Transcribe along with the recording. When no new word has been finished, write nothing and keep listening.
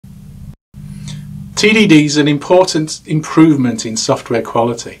TDD is an important improvement in software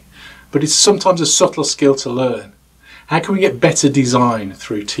quality, but it's sometimes a subtle skill to learn. How can we get better design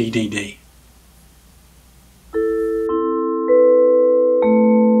through TDD?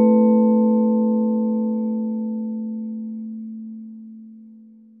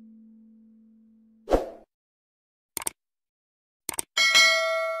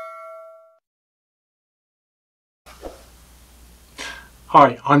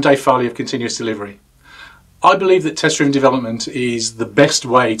 Hi, I'm Dave Farley of Continuous Delivery. I believe that test-driven development is the best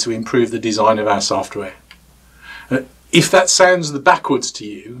way to improve the design of our software. If that sounds backwards to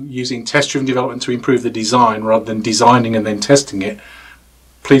you, using test-driven development to improve the design rather than designing and then testing it,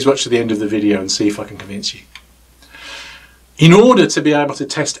 please watch to the end of the video and see if I can convince you. In order to be able to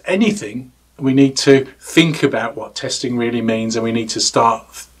test anything, we need to think about what testing really means, and we need to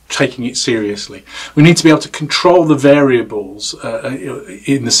start taking it seriously. We need to be able to control the variables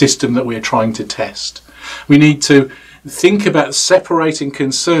in the system that we're trying to test. We need to think about separating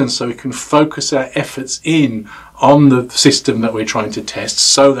concerns so we can focus our efforts in on the system that we're trying to test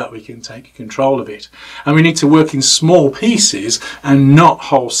so that we can take control of it. And we need to work in small pieces and not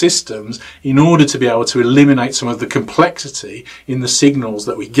whole systems in order to be able to eliminate some of the complexity in the signals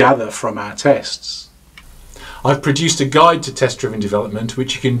that we gather from our tests. I've produced a guide to test-driven development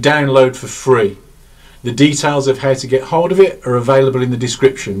which you can download for free. The details of how to get hold of it are available in the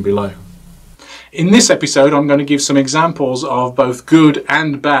description below. In this episode I'm going to give some examples of both good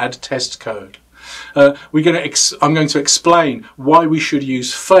and bad test code. I'm going to explain why we should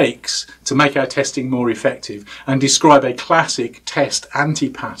use fakes to make our testing more effective and describe a classic test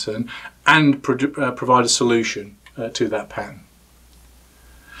anti-pattern and provide a solution to that pattern.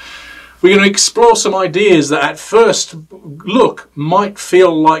 We're going to explore some ideas that at first look might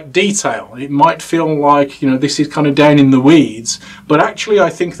feel like detail. It might feel like, this is kind of down in the weeds, but actually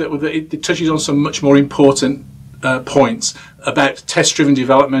I think that it touches on some much more important points about test-driven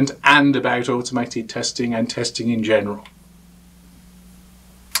development and about automated testing and testing in general.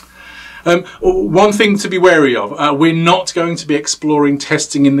 One thing to be wary of, we're not going to be exploring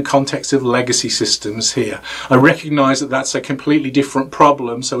testing in the context of legacy systems here. I recognise that that's a completely different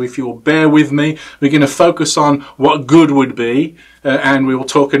problem, so if you'll bear with me, we're going to focus on what good would be, and we will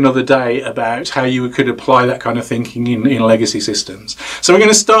talk another day about how you could apply that kind of thinking in legacy systems. So we're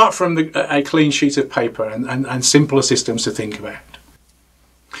going to start from a clean sheet of paper and simpler systems to think about.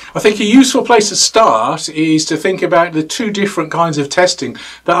 I think a useful place to start is to think about the two different kinds of testing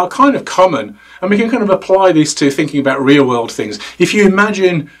that are kind of common, and we can kind of apply this to thinking about real world things. If you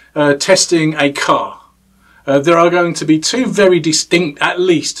imagine testing a car, there are going to be at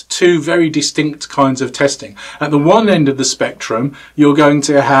least two very distinct kinds of testing. At the one end of the spectrum, you're going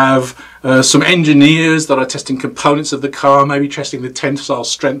to have some engineers that are testing components of the car, maybe testing the tensile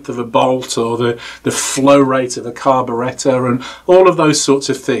strength of a bolt or the flow rate of a carburetor and all of those sorts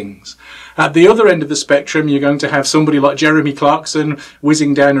of things. At the other end of the spectrum, you're going to have somebody like Jeremy Clarkson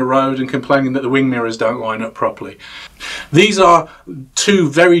whizzing down a road and complaining that the wing mirrors don't line up properly. These are two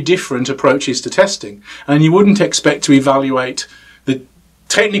very different approaches to testing, and you wouldn't expect to evaluate the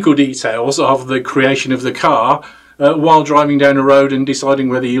technical details of the creation of the car while driving down a road and deciding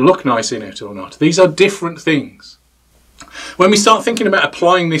whether you look nice in it or not. These are different things. When we start thinking about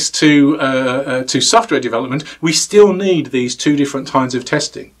applying this to software development, we still need these two different kinds of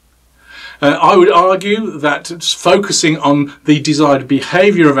testing. I would argue that focusing on the desired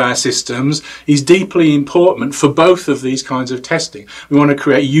behaviour of our systems is deeply important for both of these kinds of testing. We want to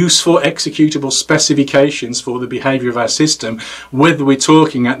create useful executable specifications for the behaviour of our system, whether we're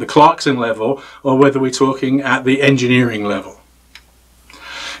talking at the Clarkson level or whether we're talking at the engineering level.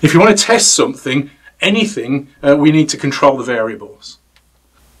 If you want to test anything, we need to control the variables.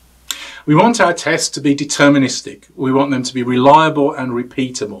 We want our tests to be deterministic. We want them to be reliable and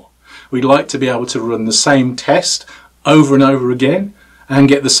repeatable. We'd like to be able to run the same test over and over again and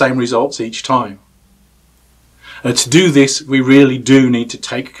get the same results each time. To do this, we really do need to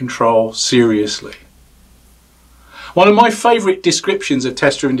take control seriously. One of my favourite descriptions of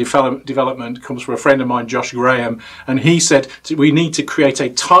test-driven development comes from a friend of mine, Josh Graham, and he said we need to create a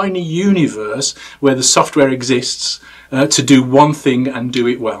tiny universe where the software exists to do one thing and do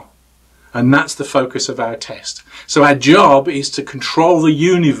it well. And that's the focus of our test. So our job is to control the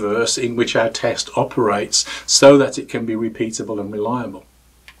universe in which our test operates so that it can be repeatable and reliable.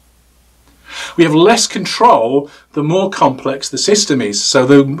 We have less control the more complex the system is. So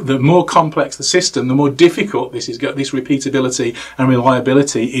the more complex the system, the more difficult this repeatability and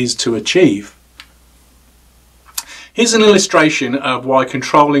reliability is to achieve. Here's an illustration of why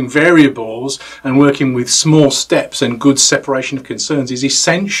controlling variables and working with small steps and good separation of concerns is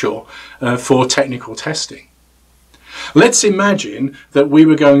essential for technical testing. Let's imagine that we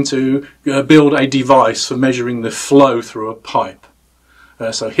were going to build a device for measuring the flow through a pipe.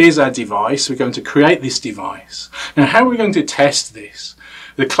 So here's our device. We're going to create this device. Now, how are we going to test this?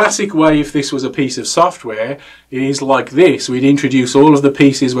 The classic way, if this was a piece of software, is like this. We'd introduce all of the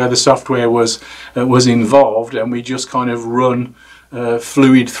pieces where the software was involved, and we just kind of run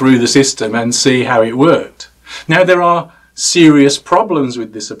fluid through the system and see how it worked. Now, there are serious problems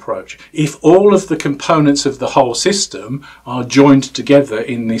with this approach. If all of the components of the whole system are joined together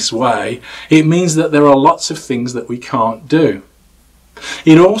in this way, it means that there are lots of things that we can't do.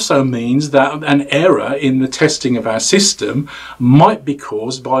 It also means that an error in the testing of our system might be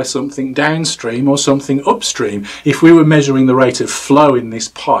caused by something downstream or something upstream. If we were measuring the rate of flow in this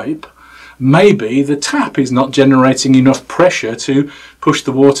pipe, maybe the tap is not generating enough pressure to push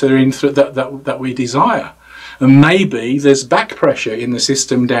the water in that we desire. And maybe there's back pressure in the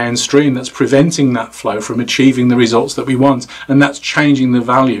system downstream that's preventing that flow from achieving the results that we want, and that's changing the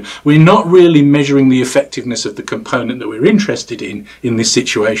value. We're not really measuring the effectiveness of the component that we're interested in this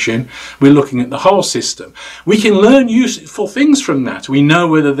situation. We're looking at the whole system. We can learn useful things from that. We know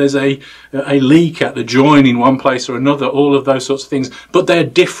whether there's a leak at the join in one place or another, all of those sorts of things, but they're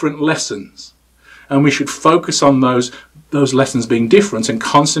different lessons. And we should focus on those lessons being different and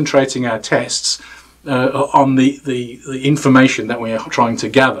concentrating our tests on the information that we are trying to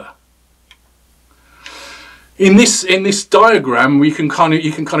gather. In this diagram, you can kind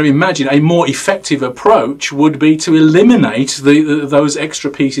of imagine a more effective approach would be to eliminate those extra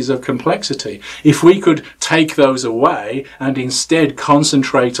pieces of complexity. If we could take those away and instead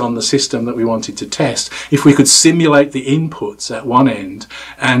concentrate on the system that we wanted to test, if we could simulate the inputs at one end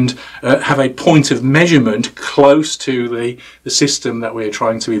and have a point of measurement close to the system that we're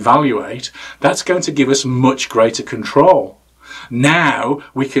trying to evaluate, that's going to give us much greater control. Now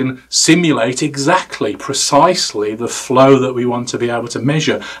we can simulate precisely the flow that we want to be able to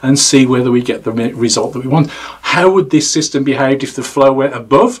measure and see whether we get the result that we want. How would this system behave if the flow went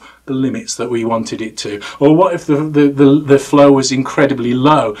above the limits that we wanted it to? Or what if the flow was incredibly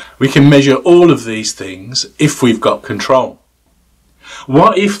low? We can measure all of these things if we've got control.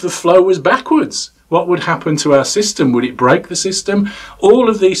 What if the flow was backwards? What would happen to our system? Would it break the system? All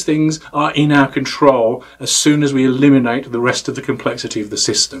of these things are in our control as soon as we eliminate the rest of the complexity of the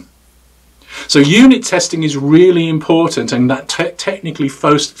system. So unit testing is really important, and that technically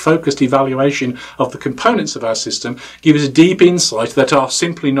focused evaluation of the components of our system gives deep insight that are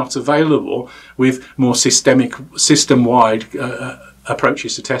simply not available with more system-wide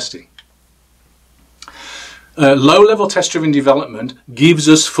approaches to testing. Low-level test-driven development gives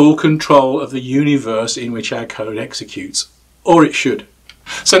us full control of the universe in which our code executes, or it should.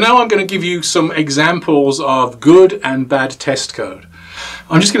 So now I'm going to give you some examples of good and bad test code.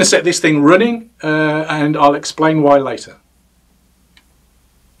 I'm just going to set this thing running and I'll explain why later.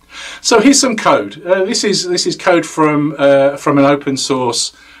 So here's some code. This is code from an open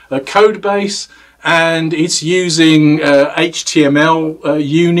source code base, and it's using HTML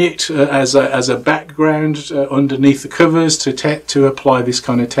unit as a background underneath the covers to apply this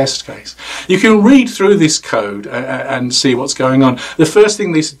kind of test case. You can read through this code and see what's going on. The first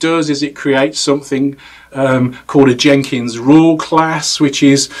thing this does is it creates something called a Jenkins rule class, which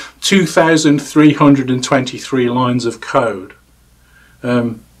is 2,323 lines of code.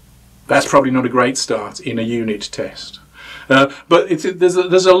 That's probably not a great start in a unit test. But there's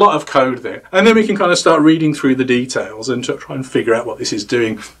a lot of code there, and then we can kind of start reading through the details and try and figure out what this is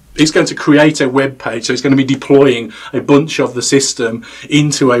doing. It's going to create a web page, so it's going to be deploying a bunch of the system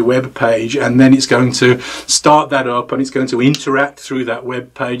into a web page, and then it's going to start that up and it's going to interact through that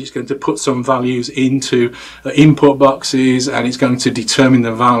web page. It's going to put some values into input boxes, and it's going to determine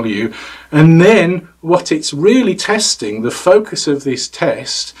the value. And then what it's really testing, the focus of this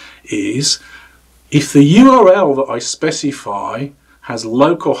test, is if the URL that I specify has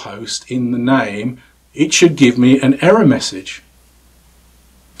localhost in the name, it should give me an error message.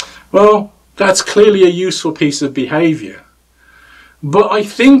 Well, that's clearly a useful piece of behavior. But I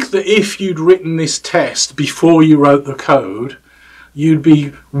think that if you'd written this test before you wrote the code, you'd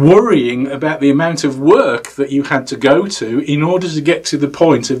be worrying about the amount of work that you had to go to in order to get to the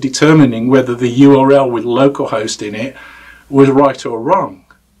point of determining whether the URL with localhost in it was right or wrong.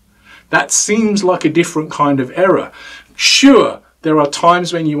 That seems like a different kind of error. Sure, there are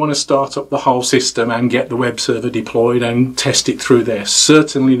times when you want to start up the whole system and get the web server deployed and test it through there.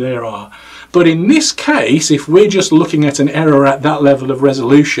 Certainly there are. But in this case, if we're just looking at an error at that level of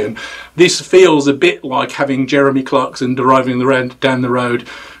resolution, this feels a bit like having Jeremy Clarkson driving down the road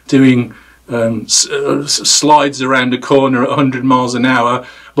doing slides around a corner at 100 miles an hour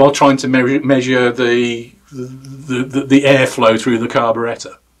while trying to measure the airflow through the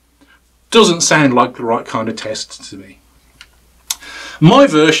carburettor. Doesn't sound like the right kind of test to me. My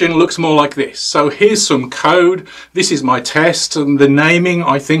version looks more like this. So here's some code. This is my test, and the naming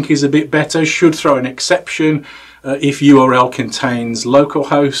I think is a bit better. Should throw an exception if URL contains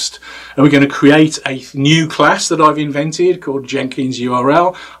localhost. And we're going to create a new class that I've invented called Jenkins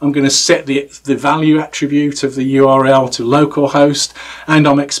URL. I'm going to set the value attribute of the URL to localhost, and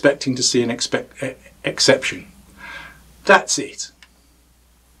I'm expecting to see an exception. That's it.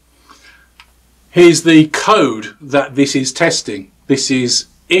 Here's the code that this is testing. This is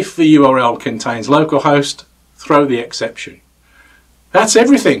if the URL contains localhost, throw the exception. That's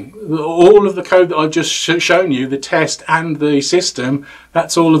everything. All of the code that I've just shown you, the test and the system,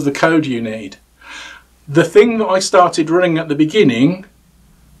 that's all of the code you need. The thing that I started running at the beginning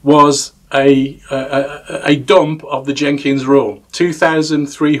was a dump of the Jenkins rule,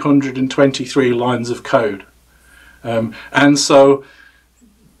 2,323 lines of code. And so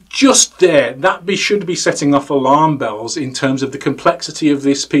just there, that should be setting off alarm bells in terms of the complexity of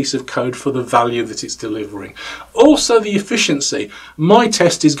this piece of code for the value that it's delivering. Also the efficiency. My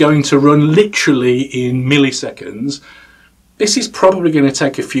test is going to run literally in milliseconds. This is probably going to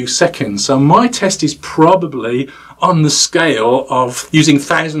take a few seconds. So my test is probably on the scale of using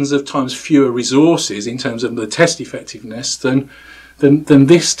thousands of times fewer resources in terms of the test effectiveness than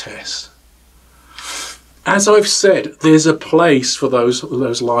this test. As I've said, there's a place for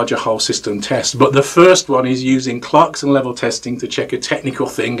those larger whole system tests, but the first one is using Clarkson level testing to check a technical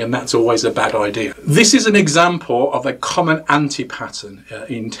thing, and that's always a bad idea. This is an example of a common anti-pattern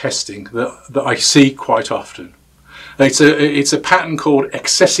in testing that I see quite often. It's a pattern called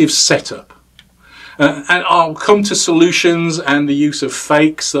excessive setup. And I'll come to solutions and the use of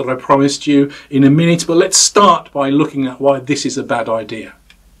fakes that I promised you in a minute, but let's start by looking at why this is a bad idea.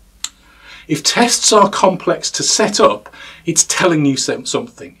 If tests are complex to set up, it's telling you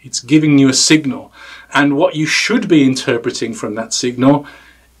something. It's giving you a signal. And what you should be interpreting from that signal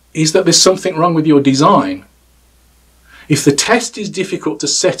is that there's something wrong with your design. If the test is difficult to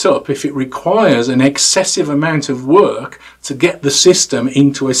set up, if it requires an excessive amount of work to get the system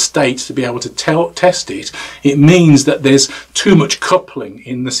into a state to be able to test it, it means that there's too much coupling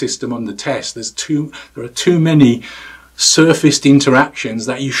in the system under test. There are too many surfaced interactions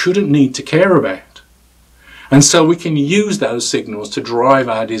that you shouldn't need to care about. And so we can use those signals to drive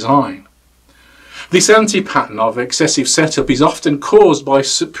our design. This anti-pattern of excessive setup is often caused by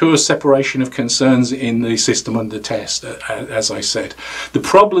pure separation of concerns in the system under test, as I said. The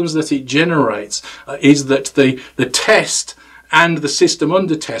problems that it generates is that the test and the system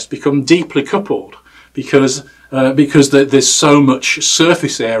under test become deeply coupled because there's so much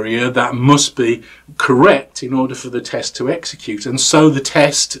surface area that must be correct in order for the test to execute, and so the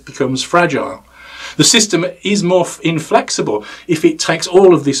test becomes fragile. The system is more inflexible. If it takes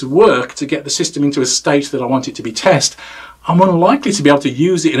all of this work to get the system into a state that I want it to be tested, I'm unlikely to be able to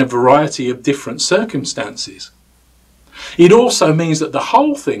use it in a variety of different circumstances. It also means that the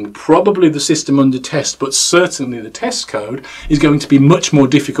whole thing, probably the system under test, but certainly the test code, is going to be much more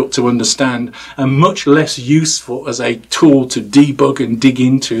difficult to understand and much less useful as a tool to debug and dig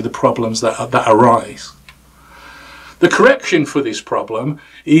into the problems that arise. The correction for this problem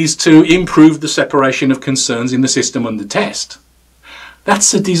is to improve the separation of concerns in the system under test.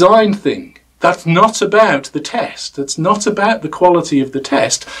 That's a design thing. That's not about the test. That's not about the quality of the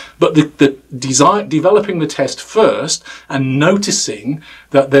test, but developing the test first and noticing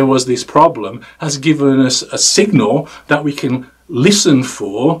that there was this problem has given us a signal that we can listen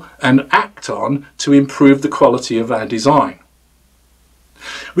for and act on to improve the quality of our design.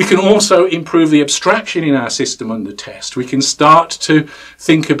 We can also improve the abstraction in our system under test. We can start to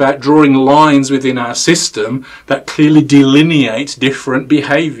think about drawing lines within our system that clearly delineate different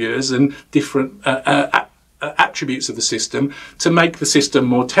behaviors and different attributes of the system to make the system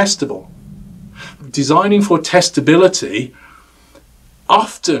more testable. Designing for testability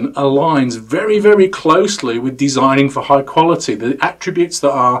often aligns very, very closely with designing for high quality. The attributes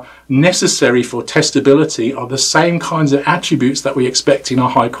that are necessary for testability are the same kinds of attributes that we expect in a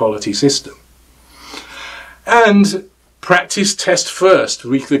high quality system. And practice test first.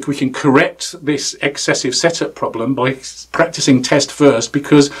 We can correct this excessive setup problem by practicing test first,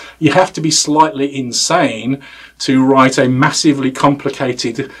 because you have to be slightly insane to write a massively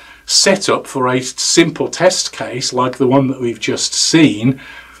complicated setup for a simple test case like the one that we've just seen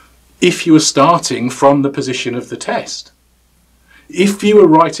if you were starting from the position of the test. If you were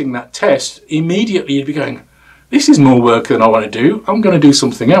writing that test, immediately you'd be going, this is more work than I want to do. I'm going to do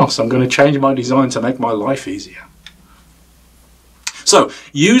something else. I'm going to change my design to make my life easier. So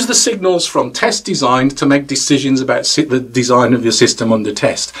use the signals from test design to make decisions about the design of your system under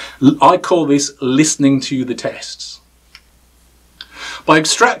test. I call this listening to the tests. By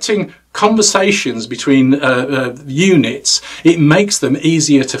extracting conversations between units, it makes them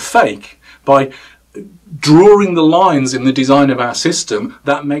easier to fake. By drawing the lines in the design of our system,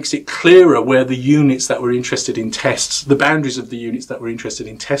 that makes it clearer where the units that we're interested in tests, the boundaries of the units that we're interested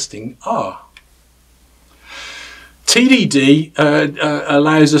in testing are. TDD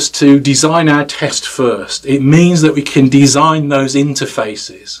allows us to design our test first. It means that we can design those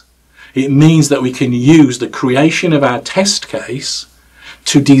interfaces. It means that we can use the creation of our test case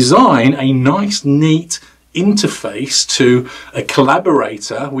to design a nice, neat interface to a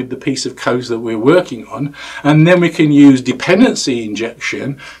collaborator with the piece of code that we're working on, and then we can use dependency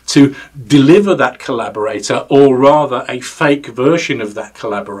injection to deliver that collaborator, or rather a fake version of that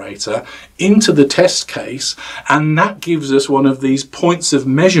collaborator, into the test case, and that gives us one of these points of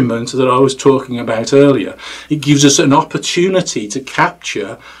measurement that I was talking about earlier. It gives us an opportunity to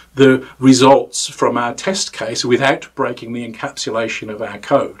capture the results from our test case without breaking the encapsulation of our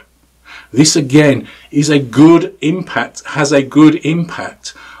code. This again is a good impact, has a good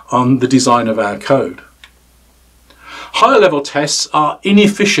impact on the design of our code. Higher level tests are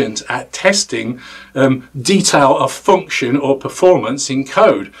inefficient at testing detail of function or performance in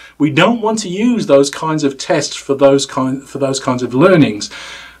code. We don't want to use those kinds of tests for those kinds of learnings.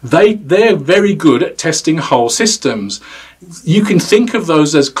 They're very good at testing whole systems. You can think of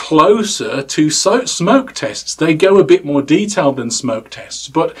those as closer to smoke tests. They go a bit more detailed than smoke tests,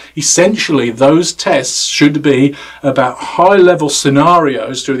 but essentially those tests should be about high-level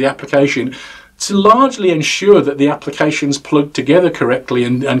scenarios through the application to largely ensure that the application's plugged together correctly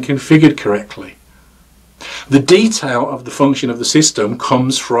and configured correctly. The detail of the function of the system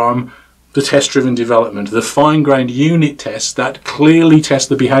comes from the test-driven development, the fine-grained unit tests that clearly test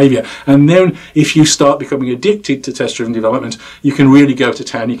the behavior. And then if you start becoming addicted to test-driven development, you can really go to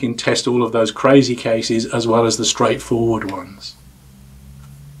town. You can test all of those crazy cases as well as the straightforward ones.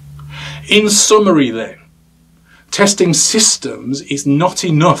 In summary then, testing systems is not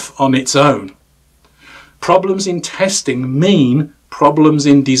enough on its own. Problems in testing mean problems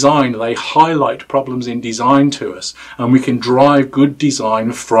in design. They highlight problems in design to us, and we can drive good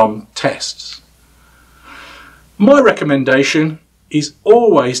design from tests. My recommendation is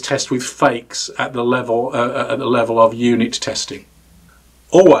always test with fakes at the level of unit testing.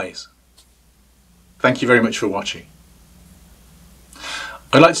 Always. Thank you very much for watching.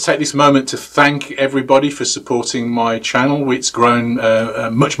 I'd like to take this moment to thank everybody for supporting my channel. It's grown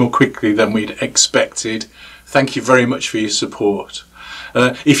much more quickly than we'd expected. Thank you very much for your support.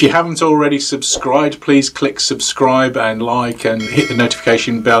 If you haven't already subscribed, please click subscribe and like and hit the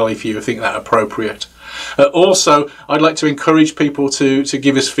notification bell if you think that appropriate. Also, I'd like to encourage people to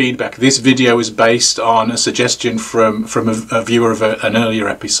give us feedback. This video is based on a suggestion from a viewer of an earlier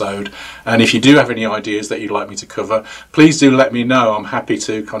episode, and if you do have any ideas that you'd like me to cover, please do let me know. I'm happy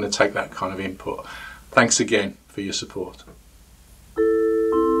to kind of take that kind of input. Thanks again for your support.